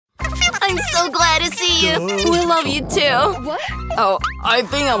I'm so glad to see you. We love you too. What? Oh, I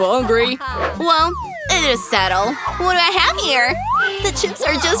think I'm hungry. Well, it is settled. What do I have here? The chips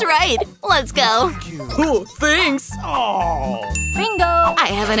are just right. Let's go. Oh, thanks. Bingo! I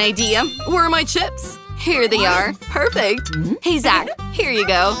have an idea. Where are my chips? Here they are. Perfect. Hey, Zach, here you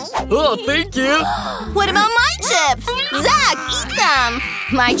go. Oh, thank you. What about my chips? Zach, eat them.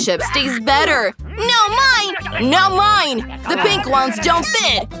 My chips taste better. No, mine. No, mine. The pink ones don't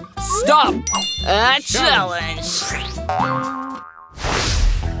fit. Stop. A challenge.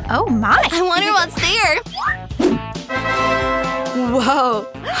 Oh my! I wonder what's there. Whoa,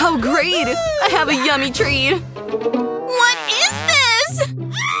 how great. I have a yummy treat. What is this?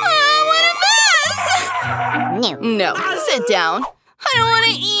 What a mess! No, sit down. I don't want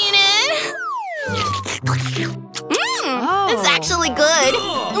to eat it. It's actually good.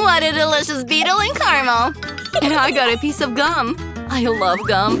 What a delicious beetle and caramel. And I got a piece of gum. I love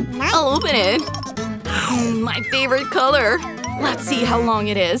gum. I'll open it. My favorite color. Let's see how long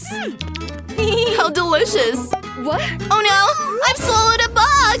it is. How delicious. What? Oh no! I've swallowed a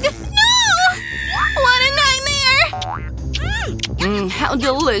bug! No! What a nightmare! How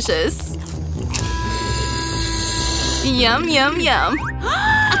delicious. Yum, yum, yum.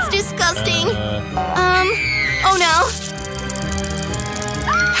 That's disgusting. Oh no.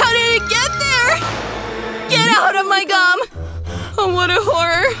 How did it get there? Get out of my gum! Oh, what a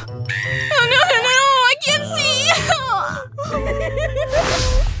horror. Oh no, I can't see!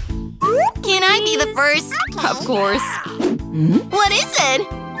 Can I be the first? Of course. What is it?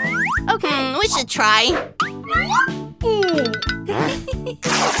 Okay, we should try.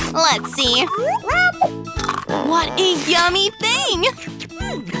 Let's see. What a yummy thing!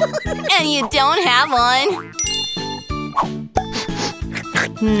 And you don't have one.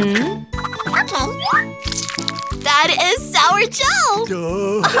 Okay. That is sour gel!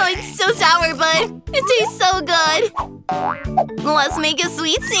 Oh, it's so sour, but it tastes so good. Let's make a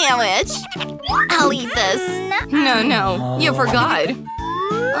sweet sandwich. I'll eat this. No, you forgot.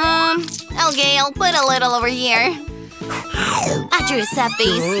 Okay, I'll put a little over here. I drew a sad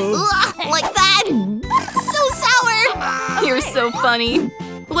face. Ugh, like that. So sour. You're so funny.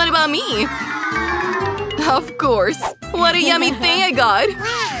 What about me? Of course. What a yummy thing I got.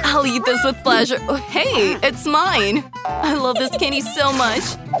 I'll eat this with pleasure. Oh, hey, it's mine. I love this candy so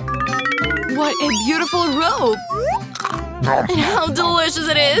much. What a beautiful robe. And how delicious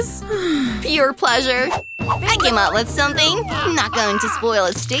it is. Pure pleasure. I came up with something. I'm not going to spoil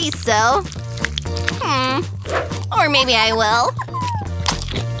its taste, so… Or maybe I will.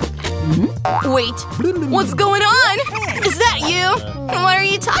 Wait, what's going on? Is that you? What are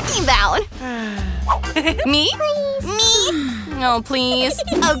you talking about? Me? Me? Oh, please.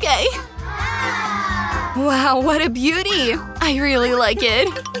 Okay. Wow, what a beauty. I really like it.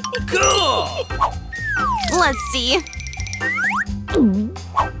 Cool. Let's see.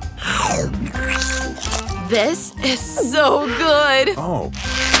 This is so good. Oh,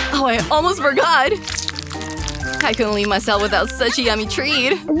 I almost forgot. I couldn't leave myself without such a yummy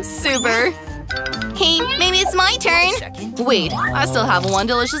treat. Super. Hey, maybe it's my turn. Wait, I still have one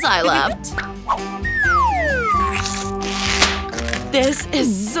delicious eye left. This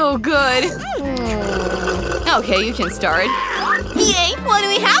is so good. Okay, you can start. Yay, what do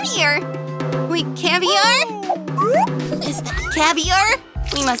we have here? Wait, caviar? Is that caviar?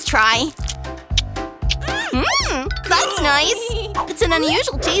 We must try. That's nice. It's an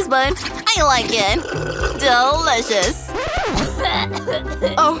unusual taste, but I like it. Delicious.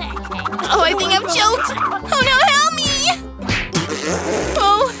 Oh, I think I'm choked. Oh no, help me!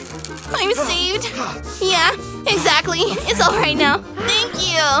 Oh, I'm saved. Yeah, exactly. It's all right now. Thank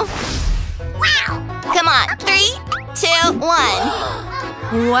you. Come on, 3, 2,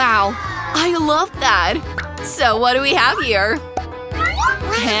 1. Wow, I love that. So what do we have here?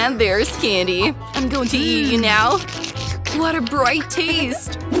 And there's candy. I'm going to eat you now. What a bright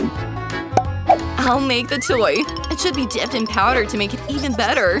taste. I'll make the toy. It should be dipped in powder to make it even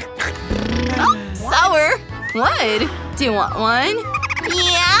better. Oh, sour. What? Do you want one?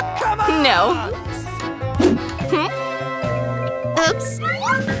 Yeah. No. Oops.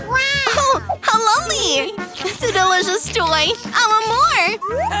 Oh, how lovely. It's a delicious toy. I want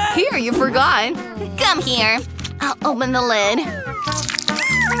more. Here, you forgot. Come here. I'll open the lid.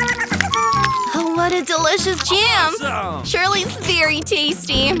 Oh, what a delicious jam! awesome. Surely it's very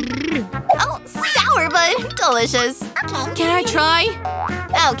tasty. Oh, sour but delicious. Can I try?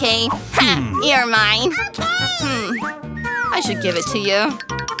 Okay. Ha, you're mine. I should give it to you.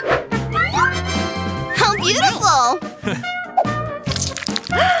 How beautiful!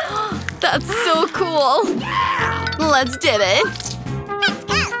 That's so cool. Let's dip it.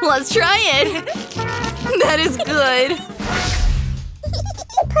 Let's try it. That is good.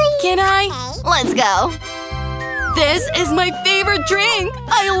 Can I? Let's go. This is my favorite drink.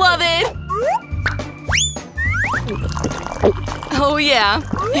 I love it. Oh yeah,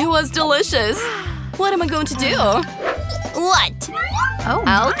 it was delicious. What am I going to do? What? Oh,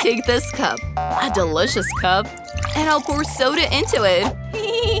 I'll take this cup. A delicious cup. And I'll pour soda into it.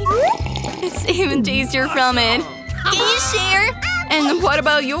 It's even tastier from it. Can you share? And what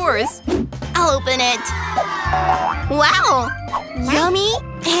about yours? I'll open it. Wow! Yummy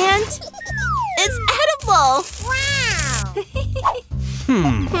and it's edible! Wow!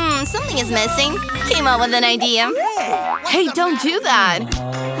 Something is missing. Came up with an idea. Hey, don't do that!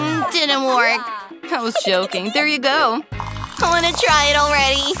 Didn't work. I was joking. There you go. I want to try it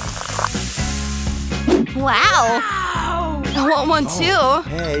already. Wow! I want one too.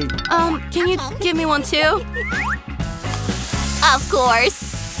 Hey. Can you give me one too? Of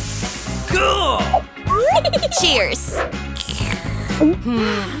course. Cool. Cheers.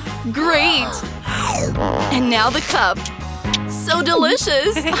 Great. And now the cup. So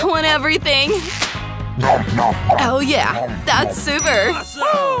delicious. I want everything. Oh yeah, that's super.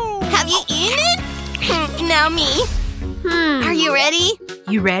 Have you eaten it? Now me. Are you ready?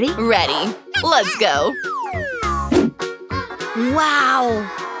 you ready? Ready. Let's go. Wow.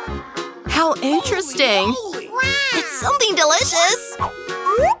 How interesting. It's something delicious.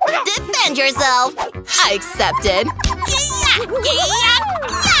 Defend yourself. I accept it.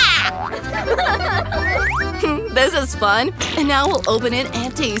 This is fun. And now we'll open it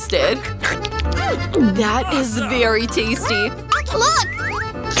and taste it. That is very tasty. Look!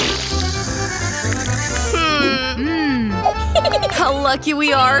 How lucky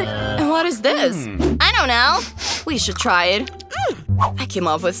we are. And what is this? I don't know. We should try it. I came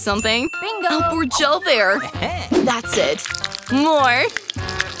up with something. Bingo! I'll pour gel there. That's it. More.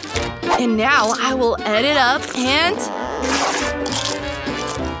 And now I will add it up and…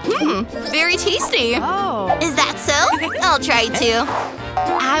 very tasty. Oh. Is that so? I'll try it too.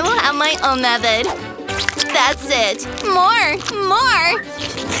 I will have my own method. That's it. More. More.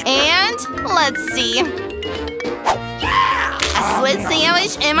 And let's see. A sweet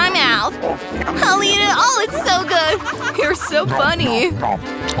sandwich in my mouth. I'll eat it all. It's so good. You're so funny.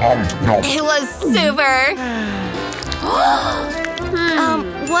 It was super.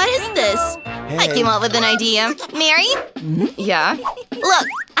 What is this? I came up with an idea. Mary? Yeah? Look,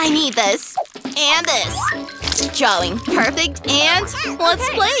 I need this. And this. Drawing. Perfect. And let's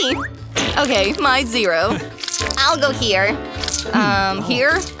play. Okay, my 0. I'll go here.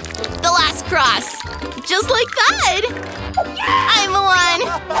 Here? The last cross. Just like that. I won.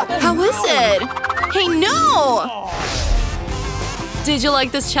 How is it? Hey, no! Did you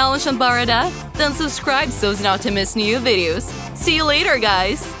like this challenge on BaRaDa? Then subscribe so as not to miss new videos. See you later,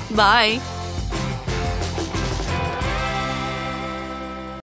 guys. Bye.